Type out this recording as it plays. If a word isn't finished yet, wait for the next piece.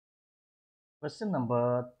Question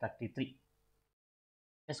number 33.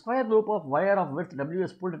 A square loop of wire of width W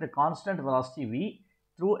is pulled at a constant velocity V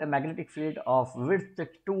through a magnetic field of width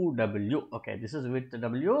 2W. Okay, this is width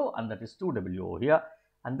W and that is 2W over here.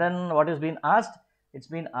 And then what is being asked? It's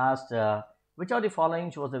been asked which of the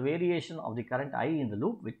following shows the variation of the current I in the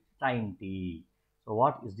loop with time t. So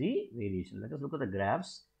what is the variation? Let us look at the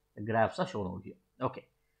graphs. The graphs are shown over here. Okay.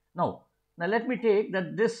 Now let me take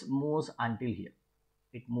that this moves until here.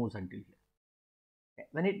 It moves until here. Okay.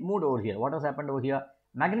 When it moved over here, what has happened over here?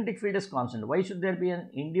 Magnetic field is constant. Why should there be an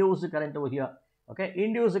induced current over here? Okay,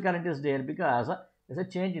 induced current is there because there's a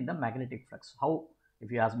change in the magnetic flux. How?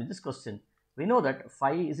 If you ask me this question, we know that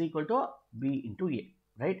phi is equal to B into A,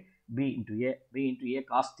 right? B into A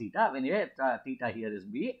cos theta. When theta here is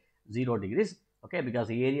B, 0 degrees. Okay, because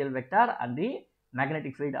the aerial vector and the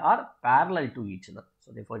magnetic field are parallel to each other.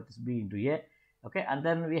 So therefore it is B into A. Okay, and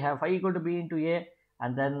then we have phi equal to B into A,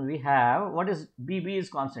 and then we have what is B? B is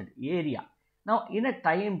constant, area. Now in a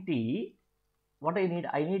time t, what I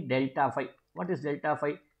need delta phi. What is delta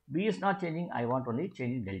phi? B is not changing, I want only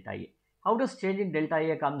changing delta A. How does changing delta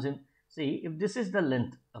A comes in? See, if this is the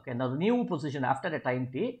length, okay, now the new position after a time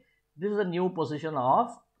t, this is the new position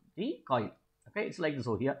of the coil. Okay, it's like this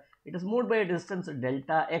over here. It is moved by a distance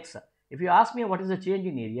delta x. If you ask me what is the change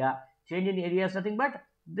in area is nothing but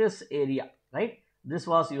this area, right? This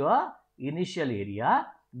was your initial area,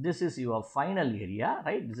 this is your final area,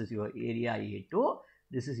 right? This is your area A2,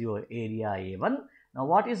 this is your area A1. Now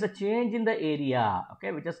what is the change in the area,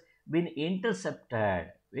 okay, which has been intercepted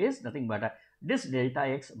is nothing but this delta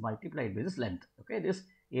x multiplied by this length, okay, this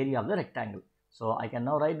area of the rectangle. So I can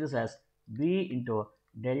now write this as B into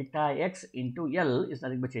delta x into L is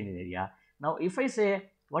nothing but change in area. Now if I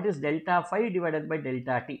say what is delta phi divided by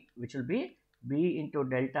delta t, which will be B into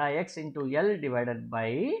delta x into L divided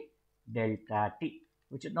by delta t,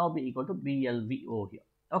 which will now be equal to BLV over here.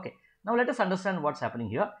 Okay, now let us understand what's happening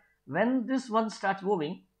here. When this one starts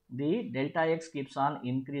moving, the delta x keeps on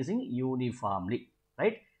increasing uniformly,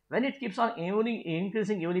 right? When it keeps on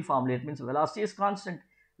increasing uniformly, it means velocity is constant,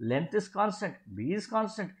 length is constant, B is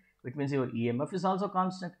constant, which means your EMF is also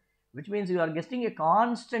constant, which means you are getting a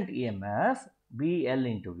constant EMF, BL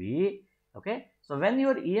into V. Okay, so when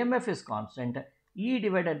your EMF is constant, E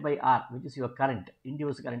divided by R, which is your current,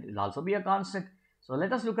 induced current, will also be a constant. So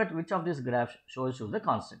let us look at which of these graphs shows you the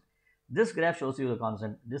constant. This graph shows you the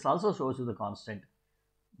constant. This also shows you the constant.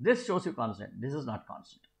 This shows you constant. This is not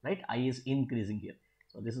constant, right? I is increasing here.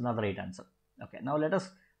 So this is not the right answer. Okay, now let us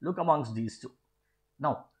look amongst these two.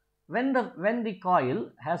 Now, when the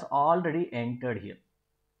coil has already entered here,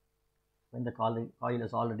 when the coil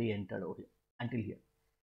has already entered over here until here,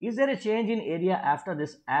 is there a change in area after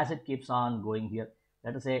this as it keeps on going here?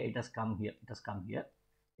 Let us say it has come here, it has come here,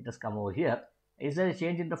 it has come over here. Is there a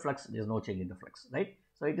change in the flux? There is no change in the flux, right?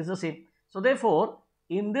 So it is the same. So therefore,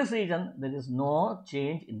 in this region, there is no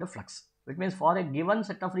change in the flux, which means for a given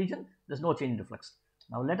set of region, there is no change in the flux.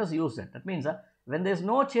 Now let us use that. That means when there is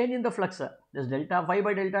no change in the flux, this delta phi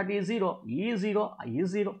by delta t is 0, E is 0, I is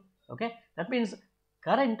 0. Okay, that means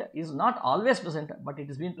current is not always present, but it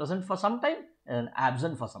has been present for some time and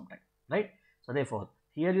absent for some time, right? So therefore,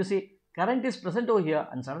 here you see current is present over here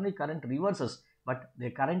and suddenly current reverses, but the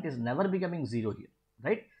current is never becoming 0 here,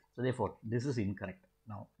 right? So therefore, this is incorrect.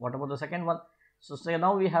 Now, what about the second one? So say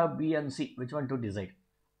now we have B and C, which one to decide?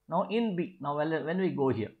 Now in B, now when we go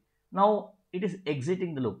here, now it is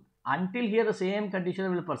exiting the loop. Until here the same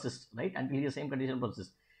condition will persist, right? Until here same condition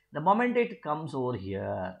persists. The moment it comes over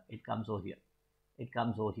here, it comes over here. It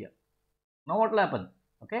comes over here. Now what will happen?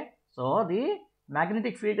 Okay, so the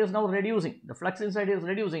magnetic field is now reducing. The flux inside is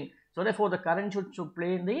reducing. So therefore, the current should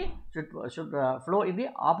flow in the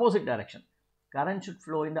opposite direction. Current should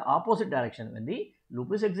flow in the opposite direction when the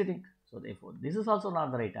loop is exiting. So therefore, this is also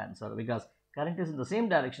not the right answer because current is in the same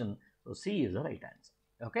direction. So C is the right answer.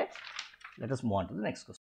 Okay, let us move on to the next question.